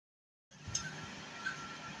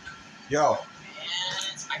Yo,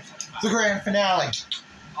 the grand finale.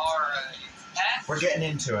 Alright. We're getting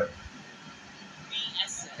into it.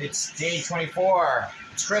 It's day 24.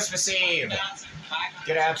 It's Christmas Eve.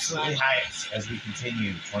 Get absolutely hyped as we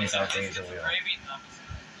continue 25 days of wheel.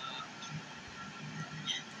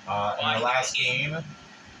 In our last game,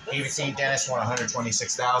 David St. Dennis won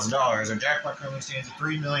 $126,000. Our jackpot currently stands at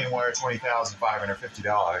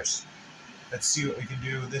 $3,120,550. Let's see what we can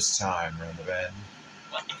do this time, Round the Bend.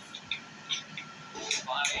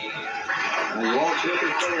 You all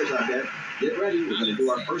terrific players out there. Get ready. We're going to do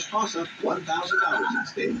our first toss-up. $1,000 at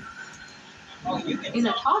stake. In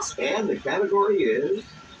a toss. And the category is,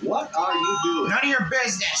 what are you doing? None of your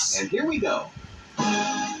business. And here we go.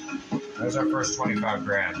 There's our first 25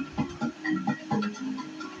 grand.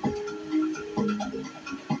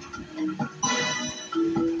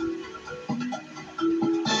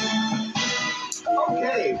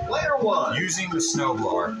 Okay, player one. Using the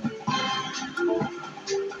snowblower.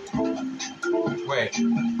 Wait.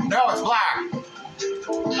 No, it's black.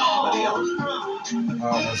 Somebody else.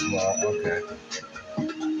 Oh, it's black. Okay.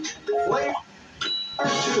 Player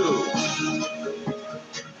two.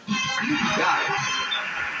 You got it.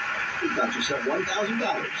 You got yourself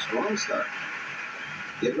 $1,000. Strong start.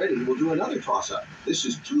 Get ready. We'll do another toss-up. This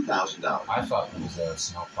is $2,000. I thought it was a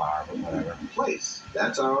snowplower, but whatever. Place.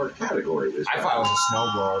 That's our category this time. I thought it was a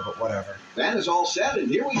snowblower, but whatever. That is all set, and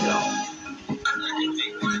here we go.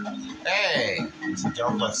 Hey! It's a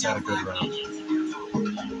jump left had a good round.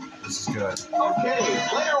 This is good. Okay,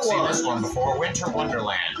 player Seen one. this one before. Winter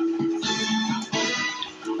Wonderland. We're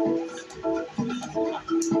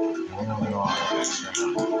moving on to this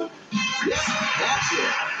round. Yes, that's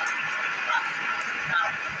it.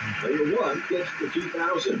 Player one gets the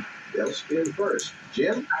 2,000. They'll spin first.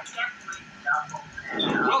 Jim?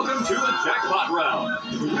 Welcome to the jackpot round.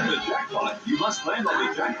 To win the jackpot, you must land on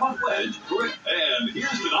the jackpot ledge. And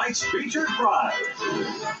here's tonight's featured prize.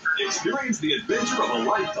 Experience the adventure of a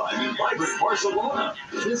lifetime in vibrant Barcelona.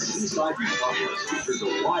 This seaside metropolis features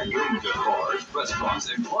a wide range of bars, restaurants,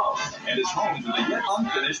 and clubs, and is home to the yet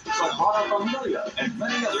unfinished Sagrada Familia and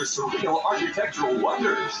many other surreal architectural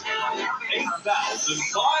wonders.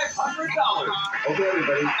 $8,500. Okay,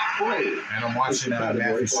 everybody, play. And I'm watching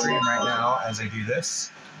Matthew's stream right now as I do this.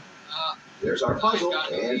 There's our puzzle,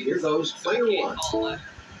 and here goes player one.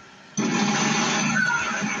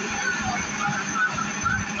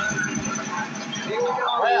 Here we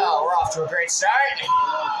go. Well, we're off to a great start.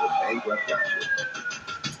 Bankrupt Dutchman.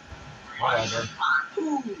 Whatever.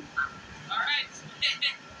 Alright.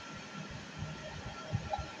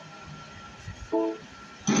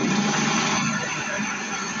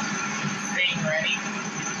 Being ready.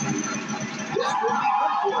 This will be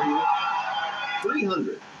good for you.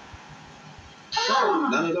 300. So,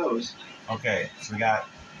 none of those. Okay, so we got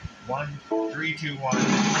 1, 3, 2, 1.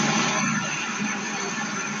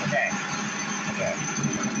 Okay. Okay.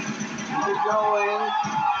 Keep it going.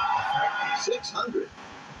 600.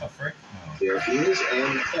 The frick? No. There is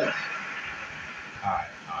an F. Alright.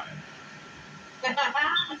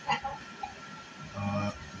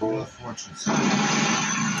 Wheel of Fortune.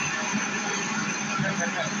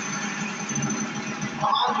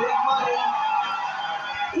 Big money.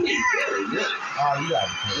 Very good. Oh, you got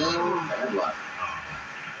it. No bad luck.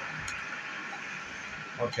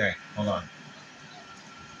 Okay, hold on.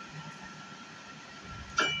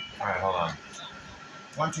 Alright, hold on.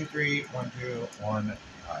 1, 2, 3, 1, 2, 1,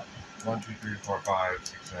 1, 2, 3, 4, 5,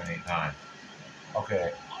 6, 7, 8, 9.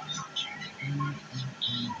 Okay.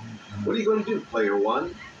 What are you going to do, player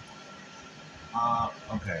one?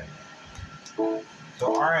 Okay. So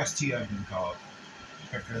RST I've been called.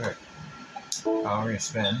 We're gonna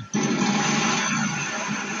spin.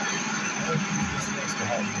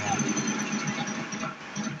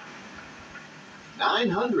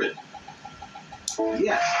 900.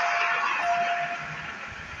 Yes.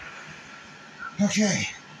 Okay.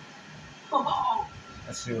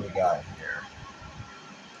 Let's see what we got here.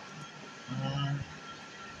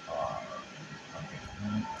 Okay.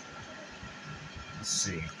 Let's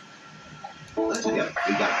see. Let's go.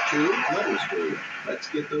 We got 2 letters for you. Let's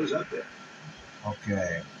get those up there.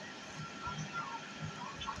 Okay.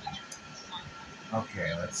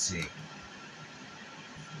 Okay, let's see.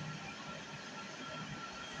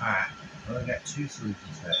 Alright. Well, I got 2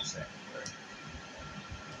 solutions for that second word.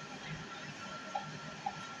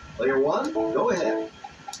 Player one, go ahead.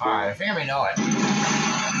 Alright, I think I may know it.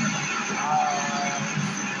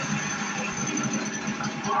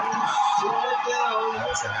 Slow it down. That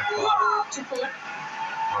was a half bar.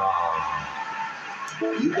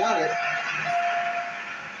 You got it.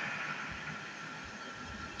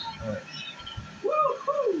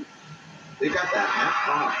 They got that half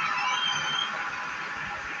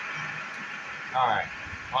Alright.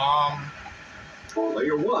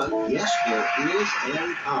 Player one, yes, there is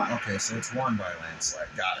and tie. Okay, so it's won by a landslide.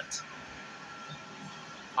 Got it.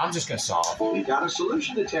 I'm just gonna solve. We got a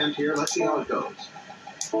solution attempt here. Let's see how it goes.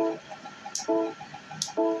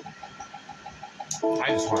 I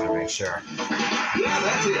just wanted to make sure. Yeah,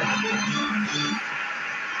 that's it.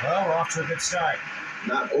 Well, we're off to a good start.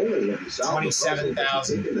 Not only have you solved the puzzle, but you've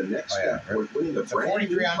 27,000. taken the next step towards winning a So brand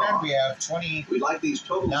new 4,300. car. We have 20. We'd like these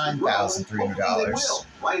totals to grow. $9,300. Hopefully they will,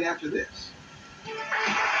 right after this.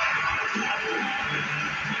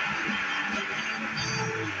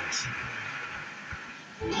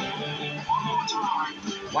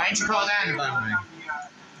 Why didn't you call that in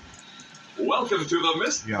the Welcome to the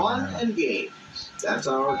Mist. Fun and games. That's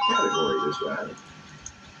our category this round.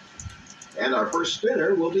 And our first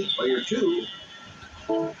spinner will be player two.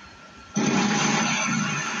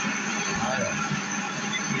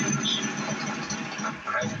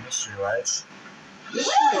 That's a mystery wedge.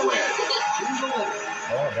 Mystery wedge. Choose a letter.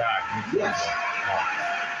 Oh, God. Yes. Oh.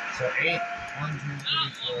 So 8. 1, 2, 3,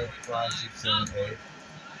 4, 5, 6, 7, 8.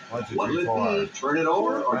 1, 2, What 3, will 4. it be? Turn it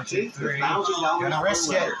over or 1, 2, take the 3. $1,000 Gonna risk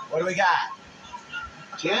per it. letter? What do we got?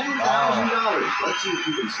 $10,000. Let's see if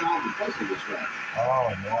you can solve the puzzle this round.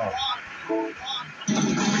 Oh, no.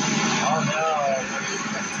 Oh, no.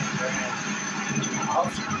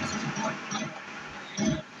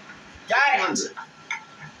 Got it. 100.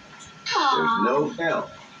 There's no fail.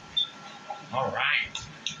 All right.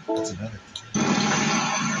 That's another.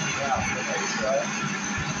 Yeah, let's go.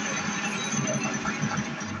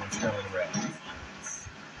 Let's go with the red.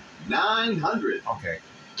 900. Okay.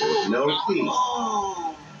 There's no fee.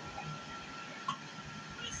 Oh.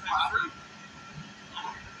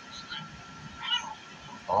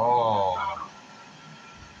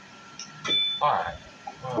 All right.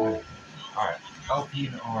 All right. LP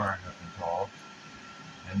and R have been called.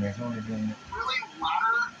 And there's only been.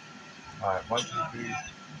 All right. 1, 2, 3.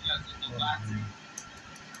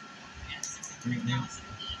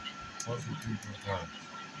 1, 2, 3, 4, 5.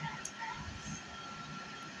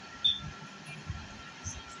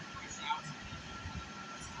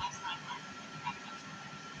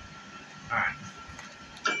 Alright.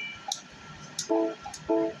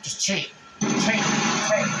 Just cheat. Cheat.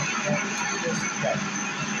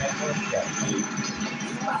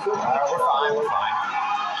 We're fine.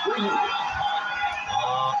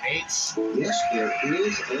 8. Yes, there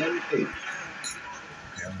is an 8. Okay,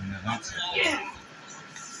 that's it.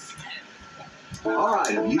 All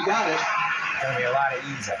right, you got it. Gonna be a lot of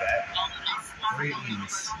E's, I bet. 3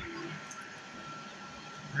 E's.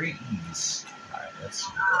 3 E's. Alright, let's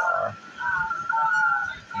see where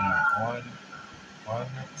they are. 1,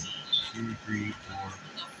 2, 3, 4.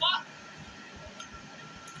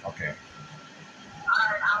 Okay.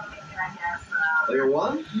 Player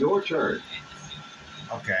one, your turn.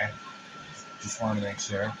 Okay. Just wanted to make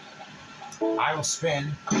sure. I will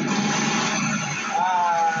spin.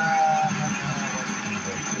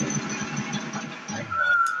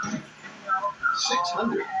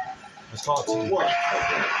 600. Let's call it 2. What?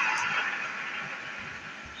 Okay.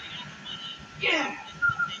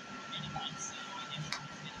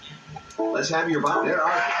 Let's have your vote. There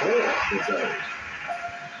are 4 of those.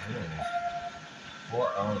 4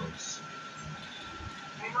 O's.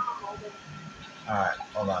 Alright,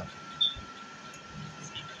 hold on.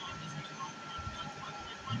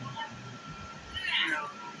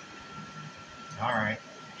 Alright.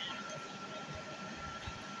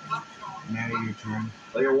 Maddie, your turn.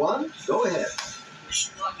 Player one, go ahead.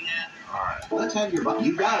 Alright. Let's have your vote.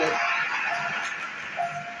 You got it.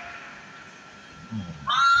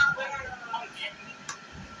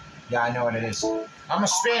 Yeah, I know what it is. I'm a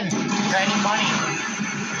spin. I need money.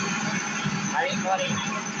 I need money.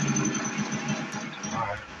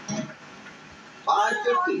 Alright.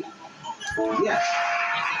 550. Yes.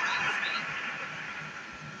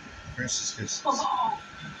 Chris is because.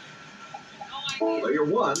 Player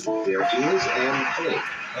one, there is an 8.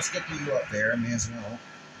 Let's get you up there, may as well.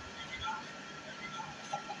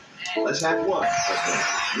 Let's have 1. Okay.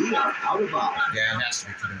 We are out of bounds. Yeah, it has to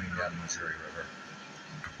be canoeing down the Missouri River.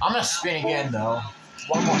 I'm gonna spin again though.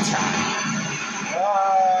 One more time.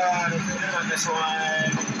 On this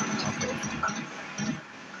one. Okay.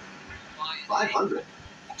 500.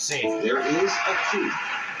 See. There is a 2.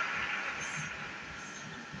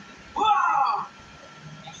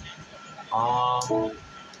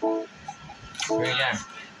 Do it again.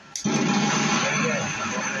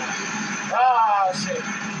 Oh shit.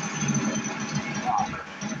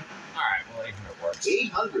 Alright, well even it works.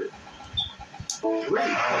 800. 3. I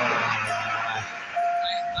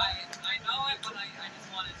know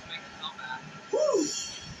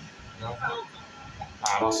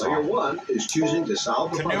Paddle Player song. 1 is choosing to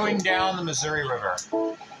solve the Canoeing puzzle. down the Missouri River. I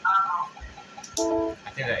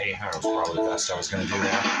think that 800 was probably the best I was going to do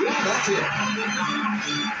that. Yeah, that's it.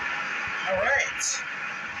 All right.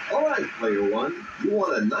 All right, Player 1, you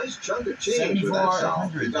won a nice chunk of change with that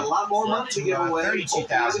solve. 7,400. You've got a lot more money to give away.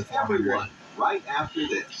 32,400. Hopefully to everyone right after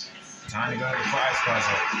this. Time to go to the prize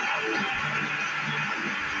puzzle.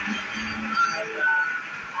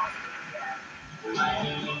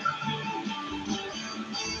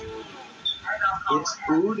 It's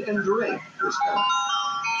food and drink this time.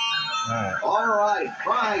 Alright. All right,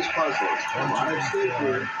 prize puzzles. Come on, let's stay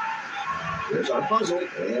here. Here's our puzzle,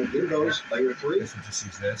 and here goes Player 3. Guess we'll just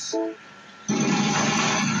use this.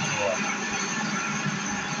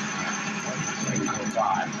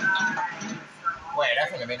 Wait, I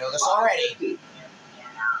think I may know this already. There's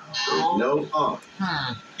no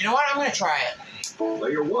You know what? I'm going to try it.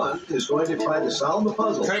 Player 1 is going to try to solve the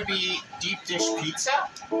puzzle. Could it be deep dish pizza?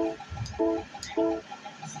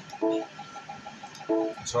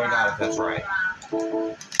 That's what I got if that's right.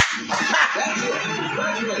 That's it.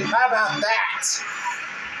 Congratulations. How about that?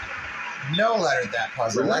 No lettered that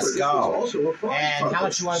puzzle. Remember, Let's this was go. also a prize And puzzle. how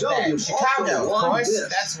much you want to So bet? you've Chicago, also of won course. this.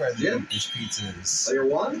 That's where the Jim? deep dish pizza is. Player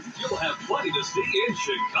 1, You'll have plenty to see in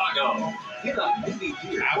Chicago. Get a mini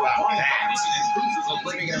deer. How about that?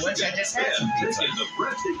 Speaking of which, I just had some pizza. Taking the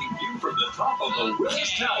breathtaking view from the top of the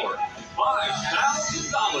Willis Tower.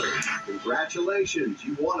 $5,000. congratulations.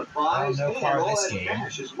 You won a prize Oh, no and part of all this that game.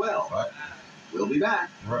 cash as well. But We'll be back.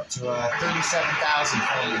 we're up to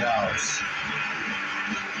 $37,040.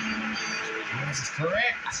 This is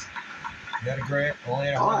correct. You got a great. Only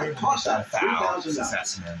at All 100. right, toss up, $3,000.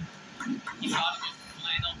 Assessment.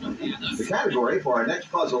 The category for our next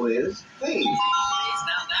puzzle is theme.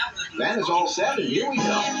 That is all set, and here we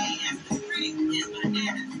go.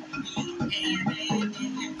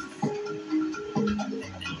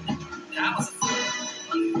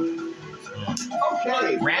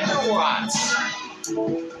 Okay, Random lots.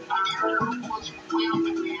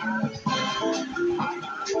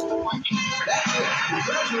 that's it.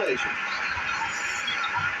 Congratulations.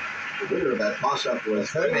 The winner of that toss-up was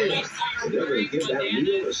Haley, and they're going to give that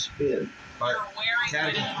wheel a spin. But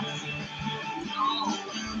category.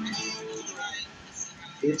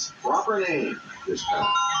 Its proper name this time.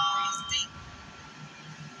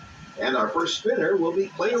 And our first spinner will be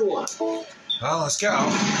Player 1. Well, let's go.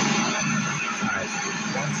 Alright.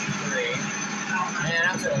 1, 2, 3. Man,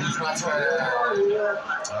 I'm gonna lose my turn.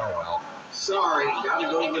 Oh well. Sorry, gotta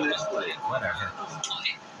go to the next play. Whatever.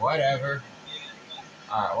 Whatever.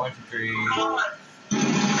 Alright, 1, 2, 3. 4,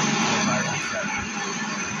 5, 6, 7.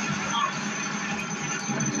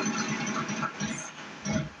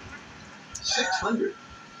 600.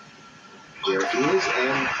 There is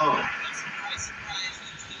an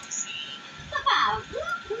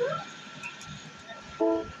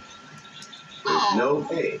There's no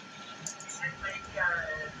A.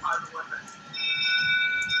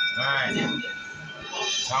 Alright.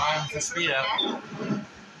 Time to speed up.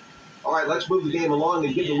 All right, let's move the game along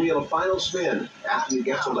and give the wheel a final spin. After you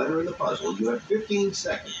guess a letter in the puzzle, you have 15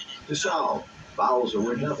 seconds to solve. Vowels are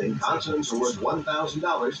worth nothing. Consonants are worth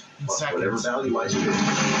 $1,000, plus whatever value I spin.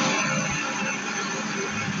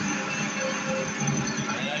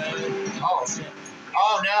 Oh, shit.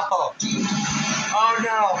 Oh, no. Oh,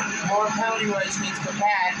 no. More penalty rates means for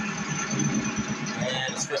bad.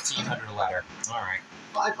 And it's 1,500 a letter. All right.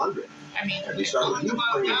 500. I mean, We start with you,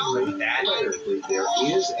 Player 3. That. Letter, please. There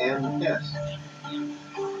is an S.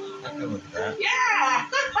 I can look at that.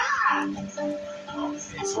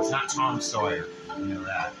 Okay, so it's not Tom Sawyer. We know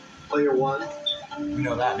that. Player 1. We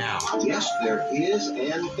know that now. Yes, there is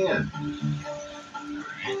an N.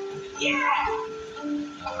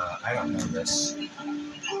 I don't know this.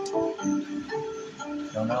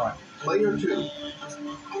 Don't know it. Player 2. You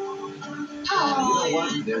know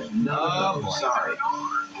what? There's none of those. Sorry.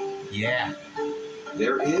 Yeah.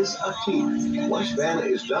 There is a T. Once Vanna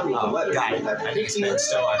is done with the letter, Got it. you'll have I think it's 15 Ben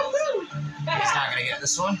Stiller. He's not going to get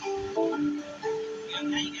this one.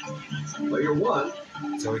 Player 1.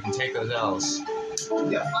 So we can take those L's.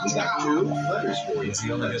 Yeah, we got 2 letters for you. It's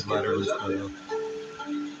the only Let's good get letter. those up there.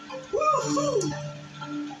 Woohoo!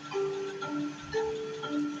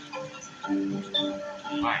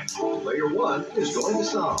 Alright. Player 1 is going to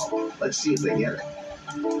solve. Let's see if they get it.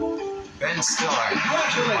 Ben Stiller.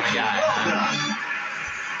 Congratulations. Oh, Well done.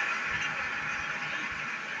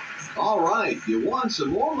 All right, you won some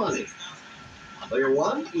more money. Player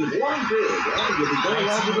 1, you've won big, and you'll be going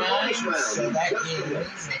on to the bonus round. So in that just a means, minute.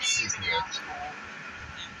 let's see here.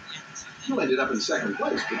 You ended up in second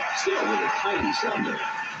place, but still with a tiny sum there.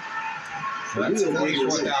 So that's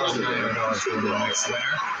 $44,900 for the next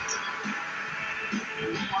winner.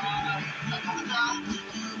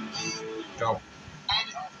 Go.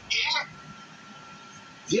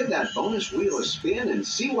 Give that bonus wheel a spin and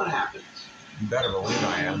see what happens. You better believe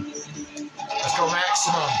I am. Let's go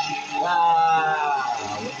maximum.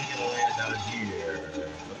 What do we get away down here?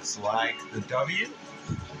 Looks like the W.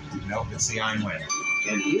 Nope, it's the I win.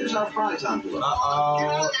 And here's our prize envelope.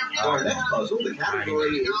 Uh-oh. For our next puzzle, the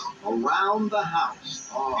category is Around the House.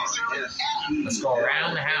 Let's go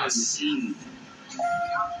around the house.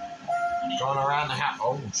 Going around the house.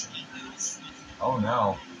 Oh, oh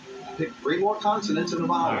no. Pick 3 more consonants in the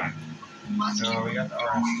vowel. Alright. So we got the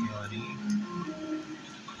R, S, T, L, and E.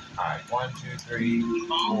 Alright, 1, 2, 3,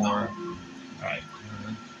 4. Alright.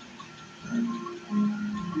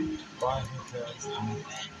 5, 6, 7,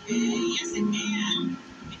 8. Yes, it can.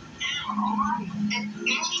 An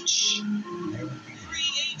H. 3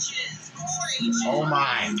 H's. 4 H's. Oh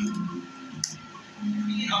my.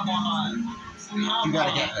 Come on. You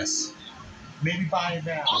gotta get this. Maybe buy it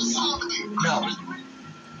now. No.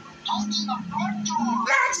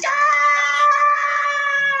 Let's go!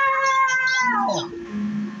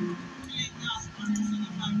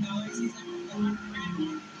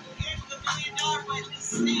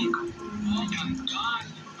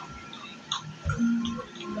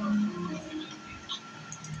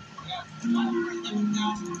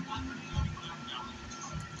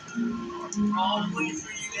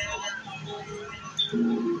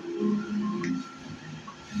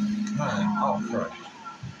 Oh, correct.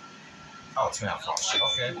 Oh, it's mouthwash.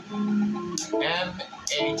 Okay.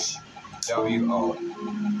 MHWO.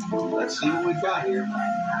 Let's see what we've got here.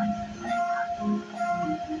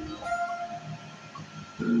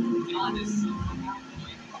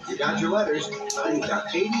 You got your letters. Now you've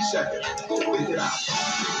got 80 seconds to figure it out.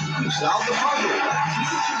 You solved the puzzle. That's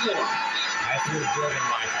what you want. I feel good in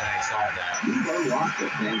life that I solved that. You've unlocked a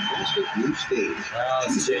fantastic new stage. Well,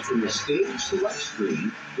 You get from the stage select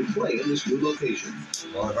screen to play in this new location.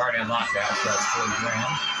 Well, I've already unlocked that, so that's 40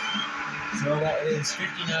 grand. So that is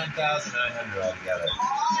 59,900 altogether.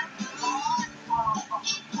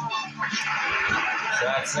 So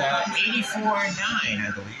that's 84.9,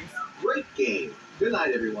 I believe. Great game. Good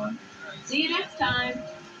night, everyone. See you next time.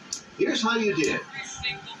 Here's how you did.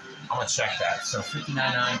 I'm gonna check that. So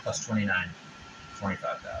 59.9 plus 29,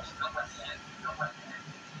 25,000.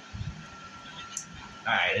 All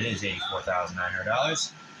right, it is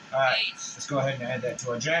 $84,900. All right, let's go ahead and add that to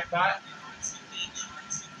our jackpot.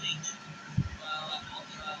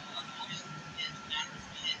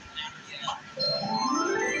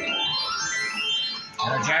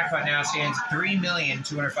 And our jackpot now stands at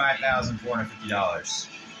 $3,205,450.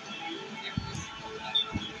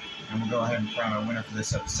 And we'll go ahead and crown our winner for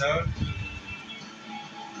this episode.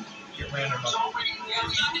 Get random up.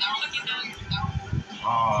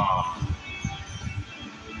 Aww.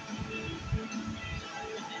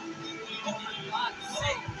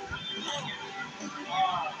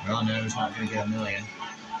 Well, no, he's not going to get $1 million.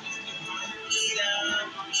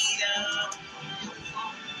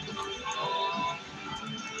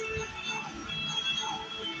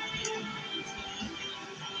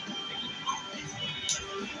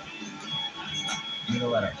 Give me the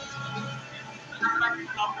letter.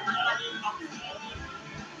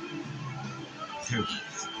 Two.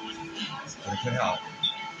 But it could help.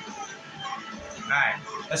 Alright,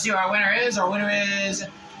 let's see who our winner is. Our winner is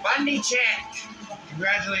Bundy Chick.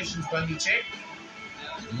 Congratulations, Bundy Chick.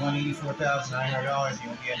 You won $84,900. You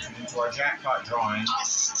will be entered into our jackpot drawing,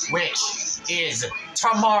 which is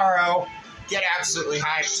tomorrow. Get absolutely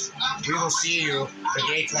hyped. We will see you for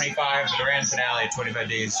day 25, the grand finale of 25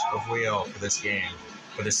 Days of Wheel for this game,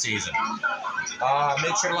 for this season.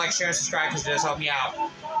 Make sure to like, share, and subscribe because it does help me out.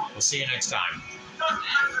 We'll see you next time.